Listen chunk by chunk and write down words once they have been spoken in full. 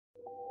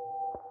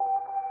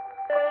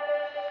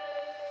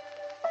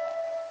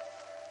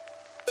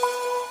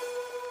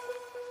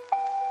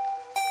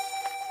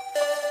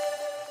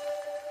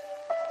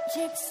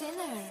Electric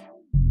Sinner.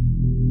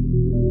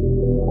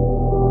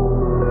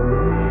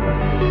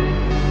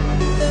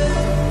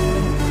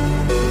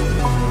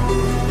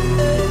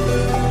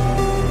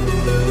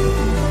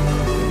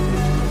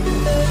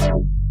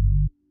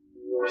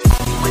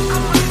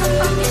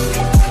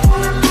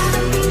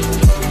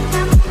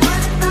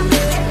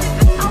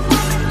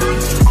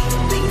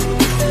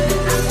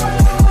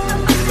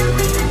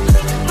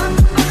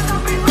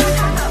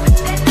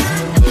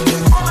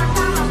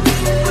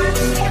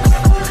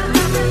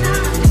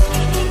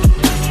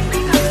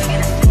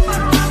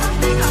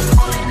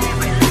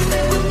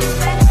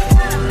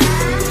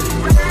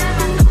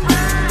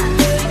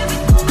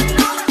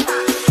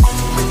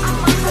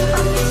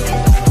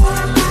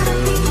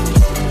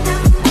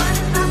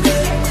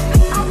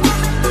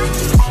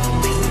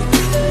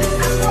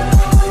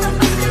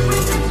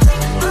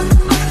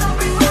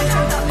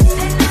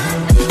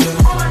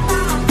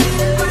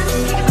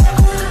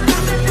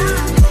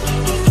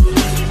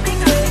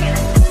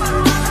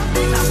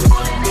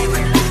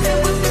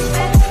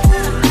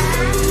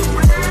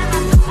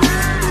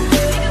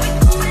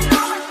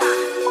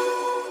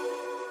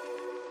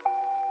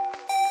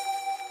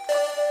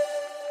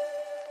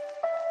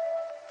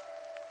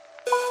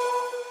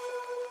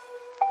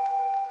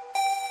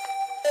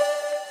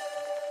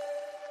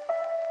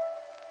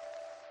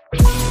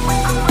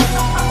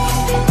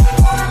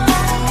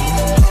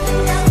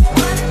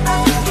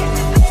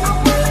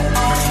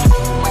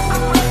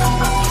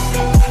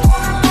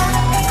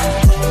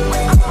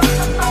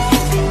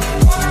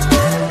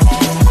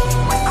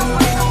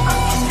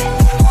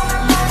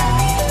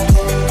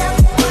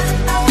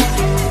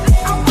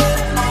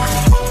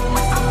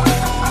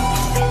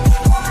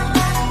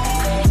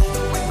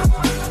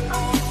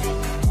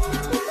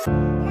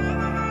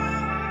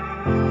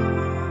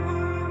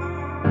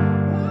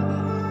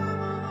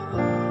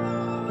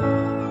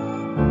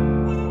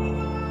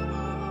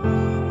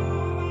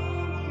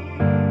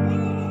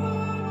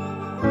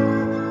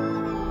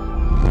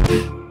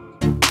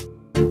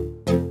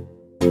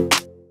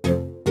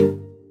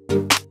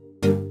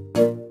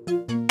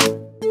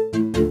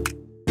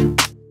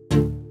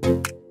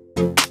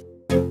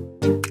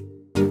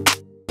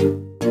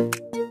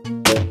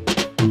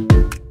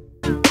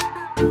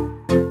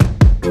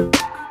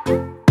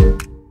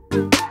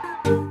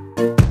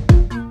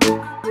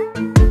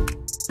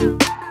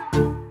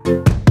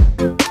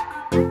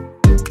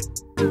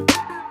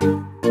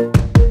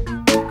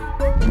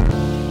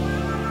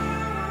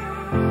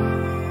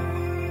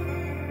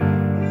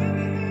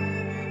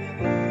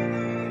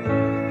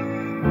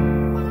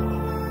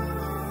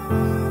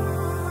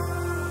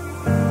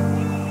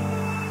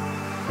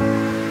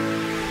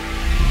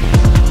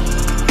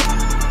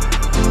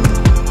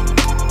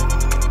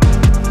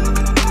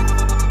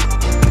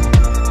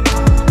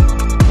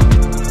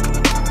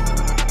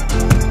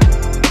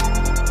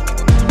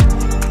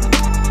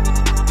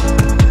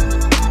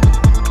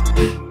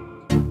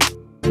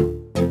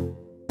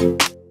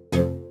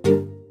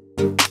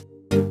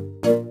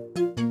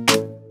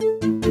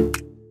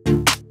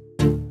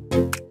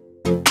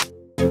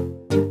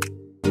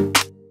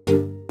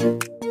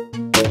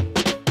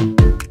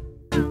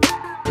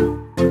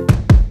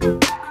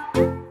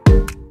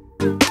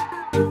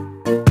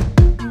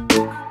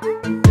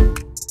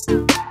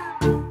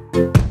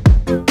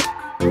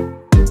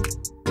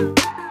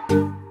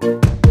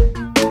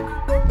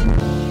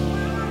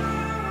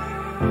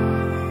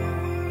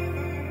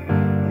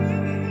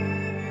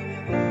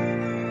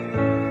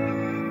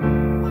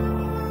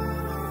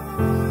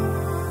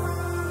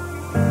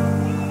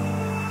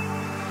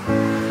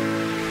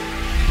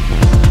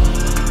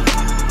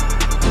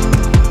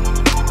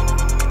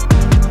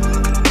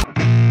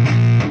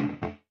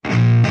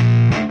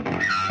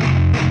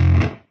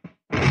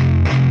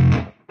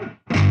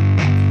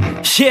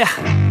 Yeah,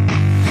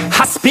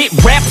 I spit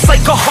raps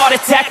like a heart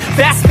attack,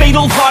 fast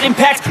fatal heart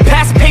impact,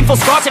 past painful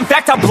scars. In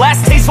fact, I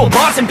blast tasteful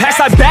bars and past.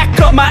 I back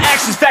up my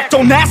actions, fact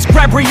don't ask,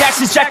 grab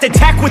reactions, jacked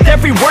attack with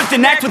every word,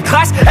 then act with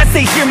class as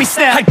they hear me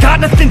snap. I got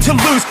nothing to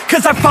lose,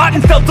 cause I fought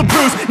and felt the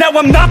bruise. Now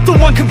I'm not the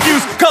one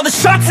confused, call the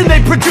shots and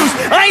they produce.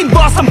 I ain't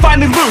lost, I'm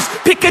finally loose,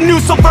 pick a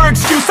new silver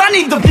excuse. I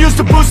need the views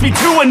to boost me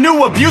to a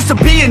new abuse of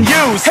being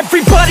used.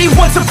 Everybody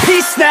wants a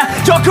piece now,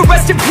 y'all can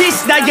rest in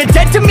peace now. You're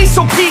dead to me,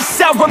 so peace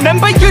out,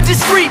 remember you're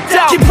discreet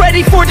out. Get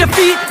ready for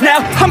defeat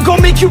now, I'm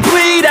gonna make you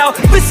bleed out.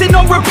 Listen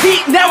on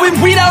repeat now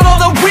and weed out all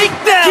the weak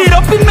now. Get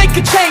up and make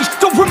a change,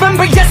 don't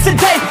remember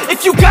yesterday.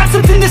 If you got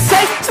something to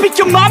say, speak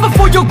your mind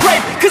before your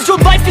grave, cause your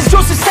life is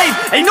yours to save.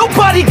 Ain't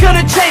nobody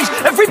gonna change,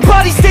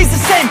 everybody stays the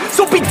same.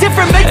 So be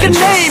different, make a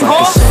name, like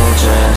huh? A soldier,